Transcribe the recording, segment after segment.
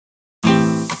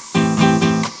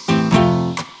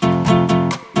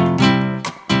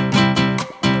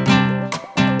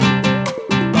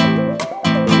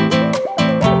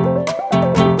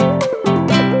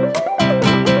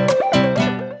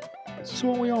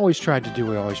always tried to do,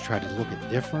 we always tried to look at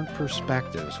different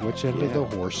perspectives. Which end of the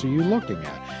horse are you looking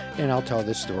at? And I'll tell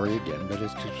this story again, but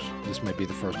this may be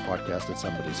the first podcast that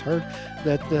somebody's heard,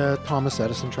 that Thomas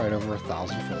Edison tried over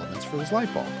 1,000 filaments for his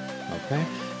light bulb. Okay?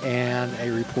 And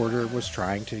a reporter was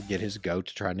trying to get his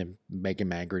goat, trying to make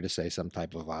him angry to say some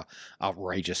type of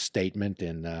outrageous statement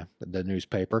in the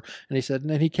newspaper. And he said, and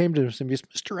then he came to him and said,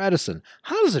 Mr. Edison,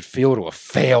 how does it feel to have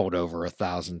failed over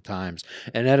 1,000 times?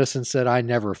 And Edison said, I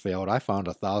never failed. I found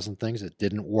 1,000 things that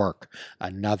didn't work.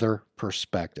 Another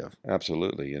perspective.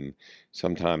 Absolutely. And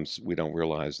sometimes we don't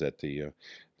realize that the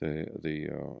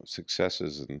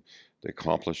successes and the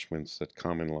accomplishments that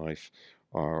come in life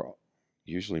are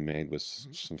usually made with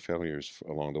some failures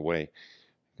along the way,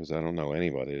 because I don't know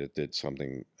anybody that did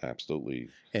something absolutely.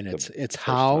 And it's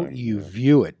how you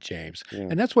view it, James. Yeah.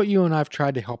 And that's what you and I have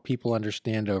tried to help people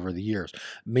understand over the years.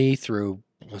 Me through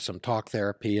some talk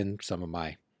therapy and some of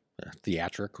my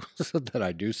theatrics that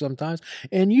I do sometimes,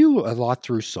 and you a lot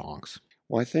through songs.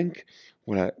 Well, I think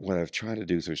what I've tried to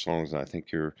do through songs, and I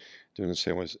think you're doing the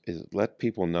same, is let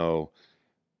people know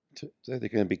that they're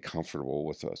going to be comfortable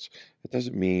with us. It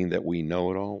doesn't mean that we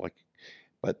know it all,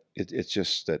 but it's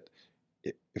just that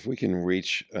if we can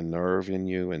reach a nerve in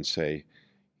you and say,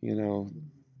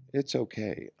 it's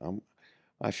okay.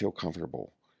 I feel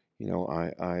comfortable.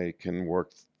 I can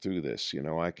work through this.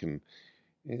 I can,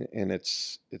 and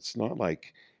it's not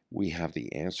like we have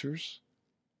the answers.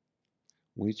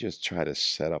 We just try to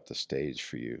set up the stage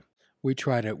for you. We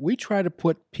try to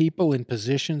put people in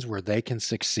positions where they can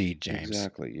succeed, James.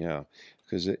 Exactly, yeah.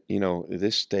 Because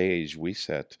this stage we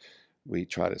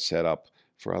try to set up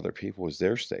for other people is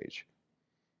their stage.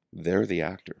 They're the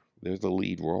actor. They're the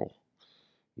lead role.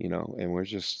 And we're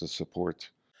just the support.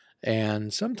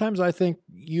 And sometimes I think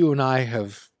you and I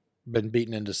have been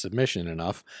beaten into submission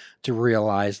enough to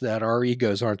realize that our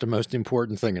egos aren't the most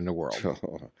important thing in the world.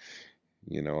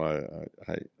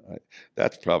 I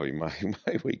that's probably my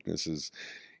weakness is,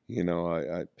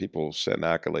 people send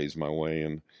accolades my way,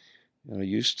 and I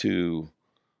used to,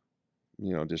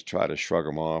 just try to shrug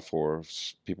them off, or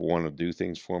if people want to do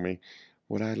things for me.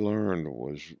 What I learned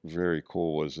was very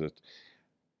cool was that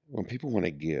when people want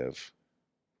to give,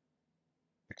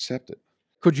 accept it.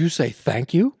 Could you say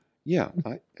thank you? Yeah,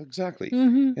 exactly.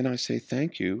 Mm-hmm. And I say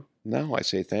thank you. Now I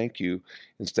say thank you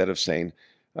instead of saying,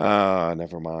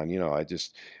 never mind.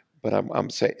 But I'm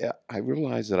saying, I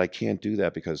realize that I can't do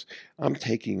that because I'm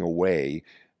taking away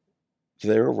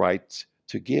their right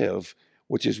to give,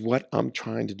 which is what I'm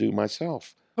trying to do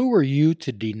myself. Who are you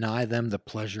to deny them the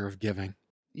pleasure of giving?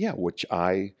 Yeah, which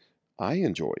I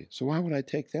enjoy. So why would I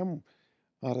take them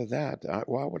out of that?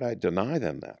 Why would I deny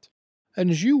them that? And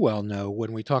as you well know,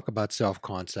 when we talk about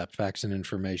self-concept, facts and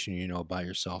information you know about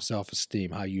yourself,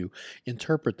 self-esteem, how you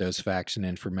interpret those facts and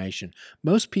information,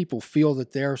 most people feel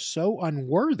that they're so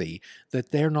unworthy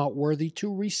that they're not worthy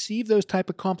to receive those type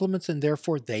of compliments, and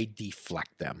therefore they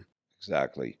deflect them.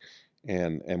 Exactly.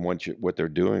 And what they're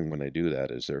doing when they do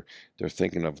that is they're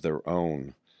thinking of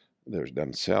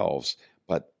themselves,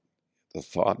 but the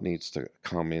thought needs to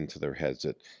come into their heads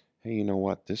that, hey, you know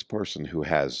what? This person who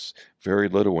has very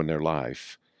little in their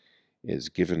life is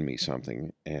giving me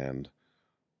something, and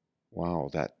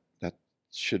wow, that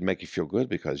should make you feel good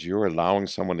because you're allowing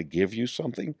someone to give you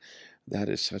something. That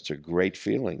is such a great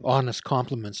feeling. Honest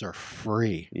compliments are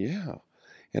free. Yeah.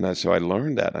 And so I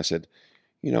learned that. And I said,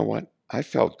 you know what? I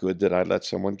felt good that I let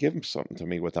someone give something to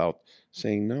me without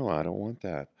saying, no, I don't want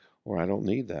that, or I don't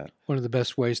need that. One of the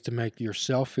best ways to make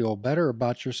yourself feel better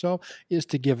about yourself is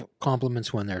to give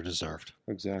compliments when they're deserved.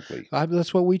 Exactly.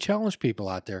 That's what we challenge people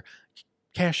out there.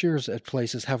 Cashiers at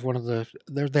places have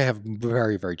they have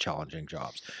very, very challenging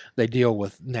jobs. They deal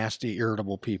with nasty,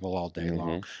 irritable people all day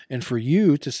long. And for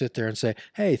you to sit there and say,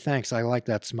 hey, thanks, I like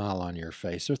that smile on your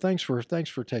face, or thanks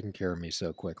for taking care of me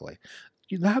so quickly,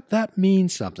 that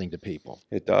means something to people.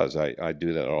 It does. I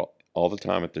do that all the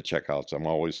time at the checkouts.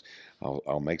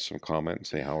 I'll make some comment and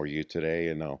say, how are you today?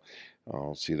 And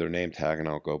I'll see their name tag and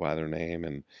I'll go by their name,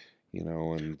 and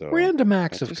random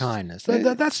acts of kindness.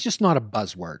 That's just not a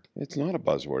buzzword. It's not a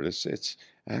buzzword. It's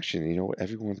action.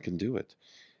 Everyone can do it.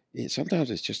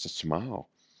 Sometimes it's just a smile.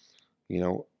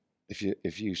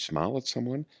 If you smile at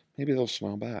someone, maybe they'll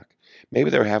smile back. Maybe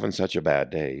they're having such a bad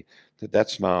day that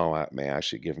smile may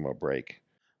actually give them a break.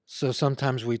 So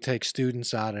sometimes we take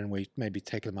students out and we maybe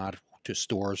take them out to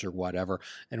stores or whatever,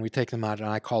 and we take them out, and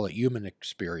I call it human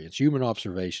experience, human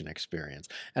observation experience.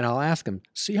 And I'll ask them,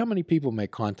 see how many people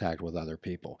make contact with other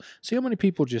people. See how many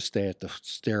people just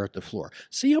stare at the floor.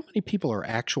 See how many people are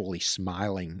actually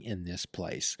smiling in this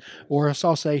place. Or else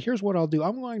I'll say, here's what I'll do.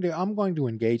 I'm going to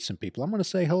engage some people. I'm going to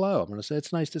say hello. I'm going to say,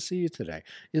 it's nice to see you today.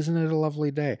 Isn't it a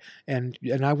lovely day? And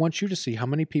I want you to see how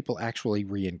many people actually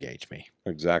re-engage me.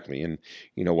 Exactly. And,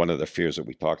 one of the fears that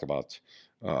we talked about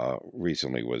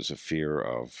recently was a fear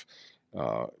of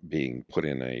being put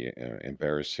in a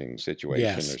embarrassing situation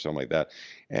Yes. or something like that.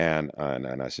 And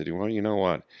I said, well, you know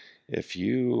what? If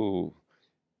here's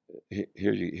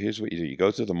what you do. You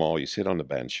go to the mall, you sit on the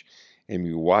bench, and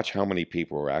you watch how many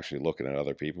people are actually looking at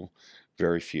other people.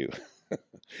 Very few.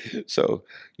 So,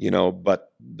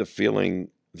 but the feeling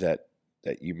that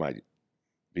you might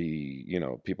be,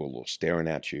 people staring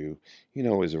at you,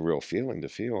 is a real feeling to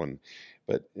feel.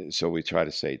 But so we try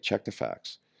to say, check the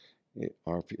facts.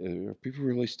 Are people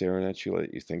really staring at you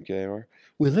like you think they are?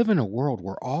 We live in a world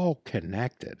we're all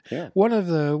connected. Yeah. One of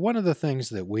the things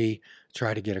that we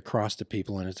try to get across to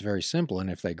people, and it's very simple, and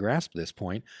if they grasp this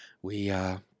point, we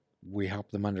help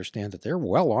them understand that they're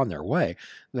well on their way,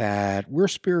 that we're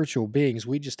spiritual beings.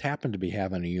 We just happen to be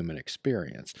having a human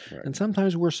experience. Right. And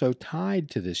sometimes we're so tied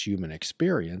to this human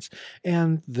experience.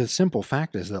 And the simple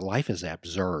fact is that life is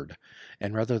absurd.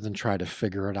 And rather than try to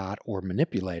figure it out or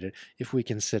manipulate it, if we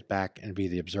can sit back and be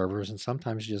the observers and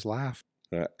sometimes just laugh.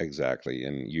 Exactly.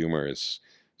 And humor is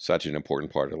such an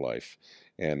important part of life.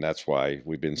 And that's why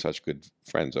we've been such good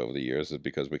friends over the years, is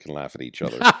because we can laugh at each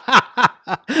other.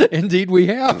 Indeed, we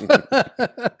have.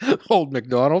 Old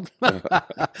MacDonald.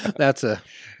 That's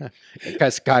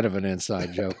kind of an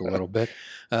inside joke a little bit.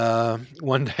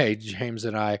 One day, James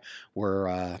and I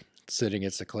were sitting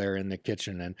at Sinclair in the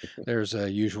kitchen, and there's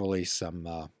usually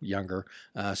some younger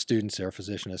students there,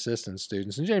 physician assistant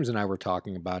students, and James and I were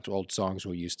talking about old songs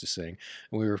we used to sing,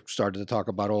 and we were started to talk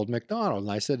about Old MacDonald,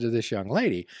 and I said to this young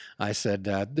lady, I said,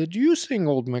 did you sing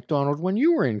Old MacDonald when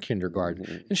you were in kindergarten?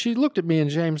 Mhm. And she looked at me and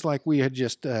James like we had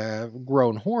just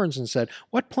grown horns and said,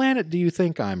 what planet do you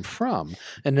think I'm from?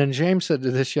 And then James said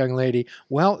to this young lady,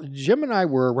 well, Jim and I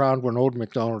were around when Old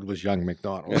MacDonald was young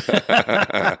MacDonald.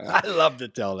 I love to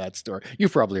tell that story.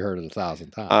 You've probably heard it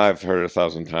 1,000 times. I've heard it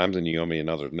 1,000 times, and you owe me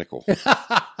another nickel.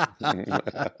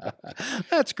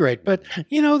 That's great, but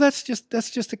that's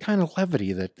just a kind of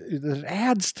levity that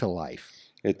adds to life.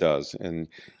 It does, and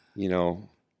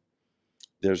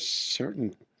there's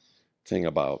certain thing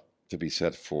about to be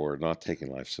said for not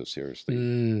taking life so seriously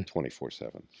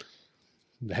 24/7.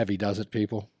 Heavy does it,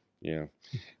 people. Yeah,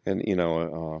 and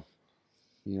you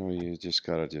just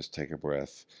gotta just take a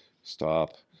breath,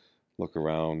 stop, look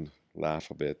around, laugh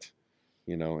a bit,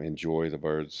 enjoy the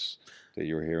birds that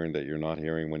you're hearing that you're not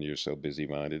hearing when you're so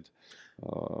busy-minded.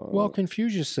 Well,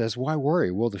 Confucius says, why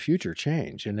worry? Will the future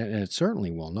change? And it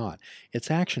certainly will not.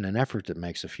 It's action and effort that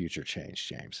makes a future change,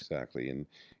 James. Exactly. And,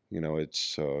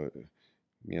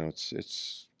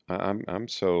 I'm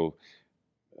so,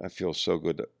 I feel so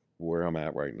good where I'm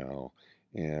at right now.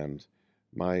 And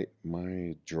my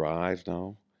drive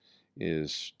now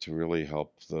is to really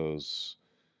help those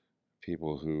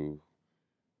people who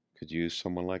could use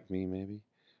someone like me, maybe,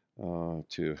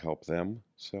 to help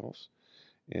themselves.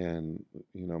 And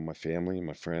my family,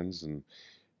 my friends, and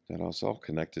that I was all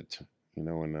connected to,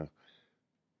 and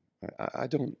I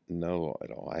don't know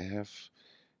at all. I have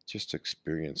just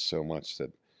experienced so much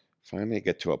that finally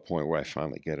get to a point where I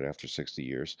finally get it after 60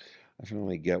 years. I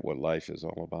finally get what life is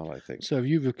all about, I think. So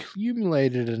you've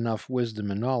accumulated enough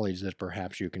wisdom and knowledge that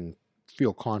perhaps you can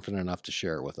feel confident enough to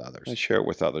share it with others. I share it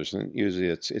with others, and usually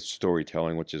it's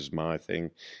storytelling, which is my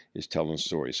thing, is telling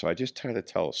stories. So I just try to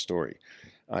tell a story.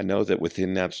 I know that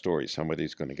within that story,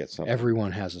 somebody's going to get something.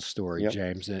 Everyone has a story, Yep.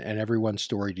 James, and everyone's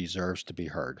story deserves to be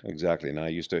heard. Exactly. And I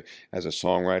used to, as a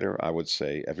songwriter, I would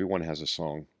say everyone has a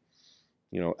song.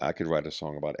 I could write a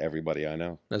song about everybody I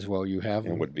know. As well, you have.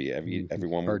 And would be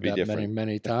everyone would Heard be that different. many,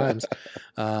 many times.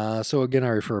 So again, I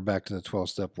refer back to the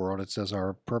 12-step world. It says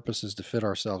our purpose is to fit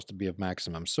ourselves to be of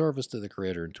maximum service to the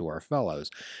Creator and to our fellows.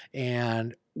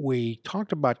 And we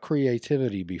talked about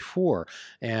creativity before,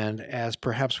 and as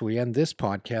perhaps we end this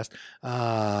podcast,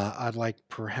 I'd like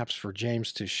perhaps for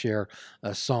James to share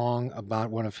a song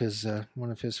about one of his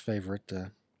favorite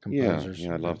composers.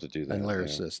 Yeah, I'd love to do that. And yeah.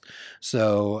 lyricist.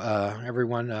 So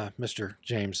everyone, Mr.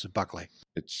 James Buckley.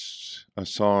 It's a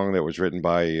song that was written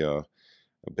by a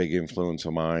big influence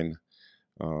of mine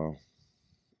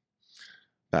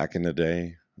back in the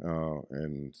day,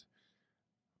 and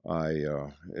I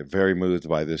am very moved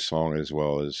by this song, as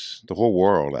well as the whole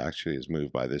world actually is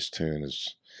moved by this tune.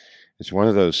 It's It's one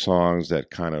of those songs that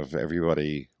kind of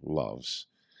everybody loves.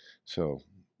 So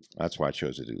that's why I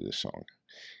chose to do this song.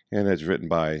 And it's written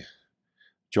by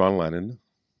John Lennon,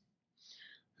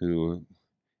 who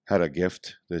had a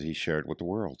gift that he shared with the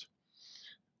world.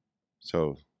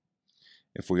 So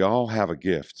if we all have a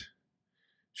gift,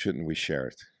 shouldn't we share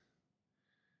it?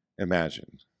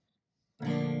 Imagine.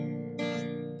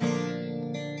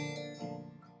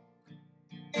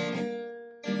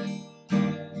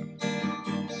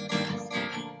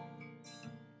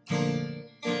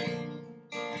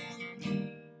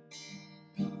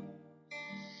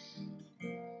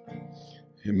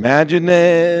 Imagine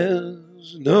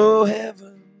there's no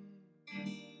heaven.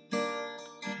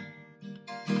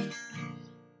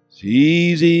 It's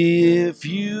easy if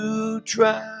you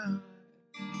try.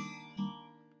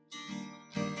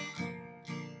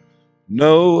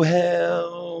 No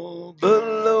hell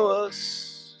below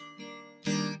us.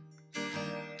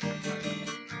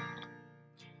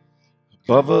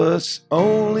 Above us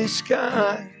only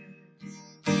sky.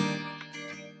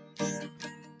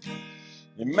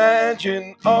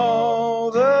 Imagine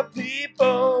all the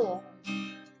people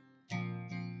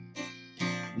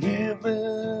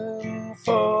living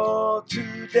for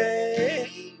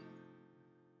today.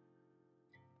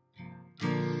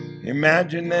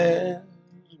 Imagine there's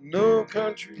no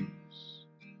countries.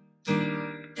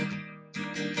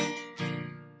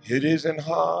 It isn't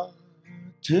hard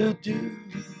to do.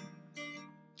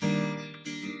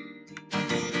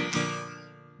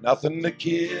 Nothing to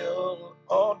kill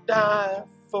or die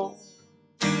for.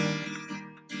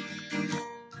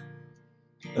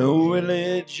 No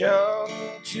religion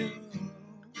too.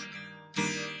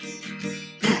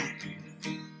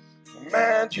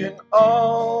 Imagine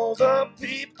all the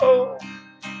people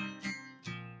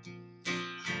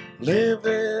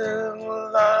living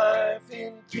life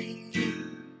in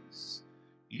peace.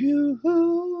 You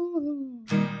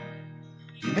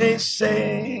may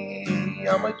say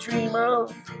I'm a dreamer,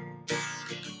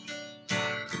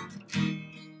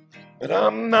 but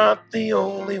I'm not the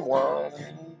only one.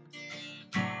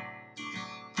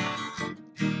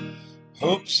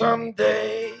 Hope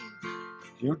someday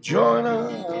you'll join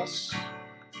us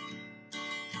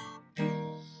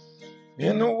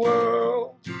in the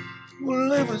world we'll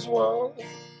live as one.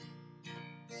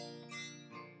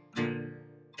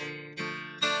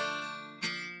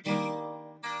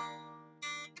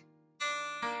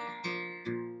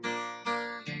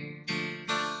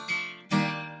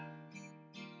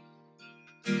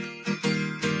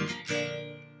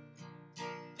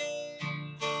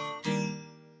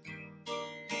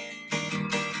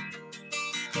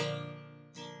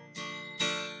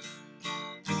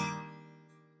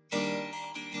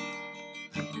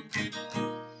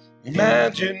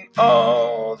 Imagine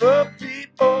all the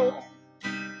people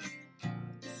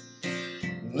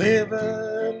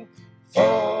living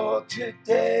for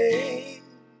today.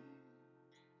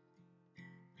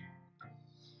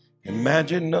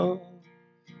 Imagine no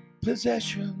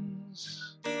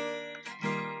possessions. I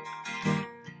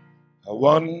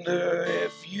wonder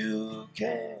if you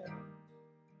can.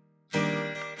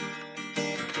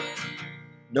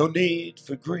 No need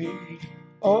for greed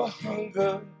or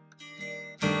hunger.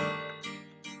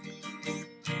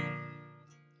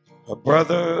 A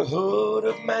brotherhood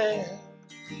of man.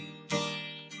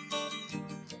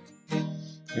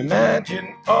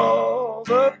 Imagine all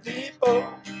the people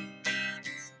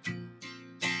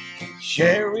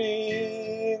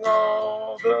sharing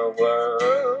all the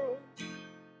world.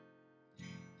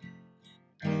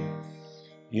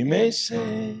 You may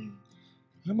say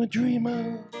I'm a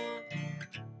dreamer,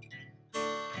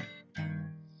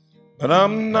 but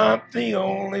I'm not the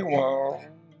only one.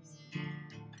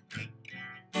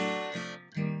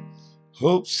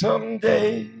 Hope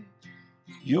someday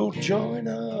you'll join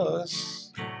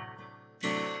us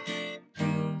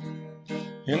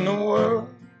in the world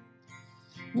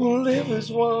we'll live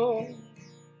as one.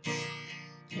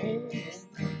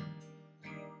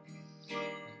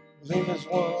 Live as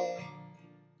one.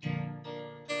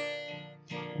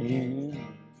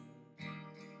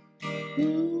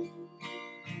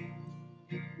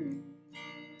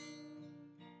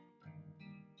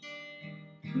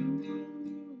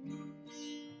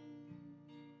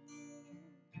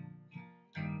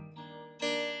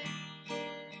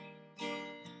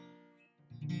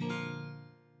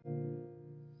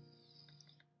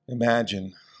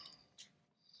 Imagine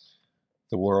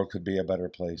the world could be a better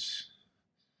place,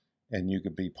 and you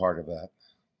could be part of that.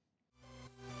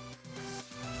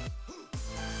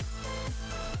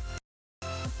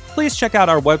 Please check out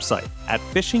our website at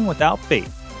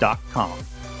fishingwithoutbait.com,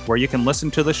 where you can listen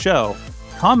to the show,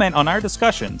 comment on our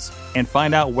discussions, and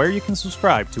find out where you can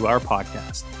subscribe to our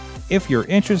podcast. If you're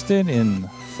interested in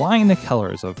flying the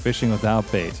colors of fishing without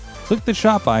bait, click the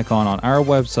shop icon on our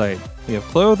website. We have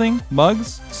clothing,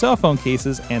 mugs, cell phone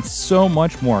cases, and so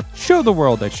much more. Show the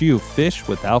world that you fish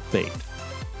without bait.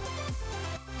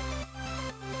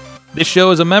 This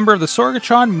show is a member of the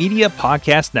Sorgatron Media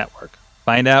Podcast Network.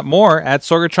 Find out more at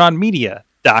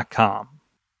sorgatronmedia.com.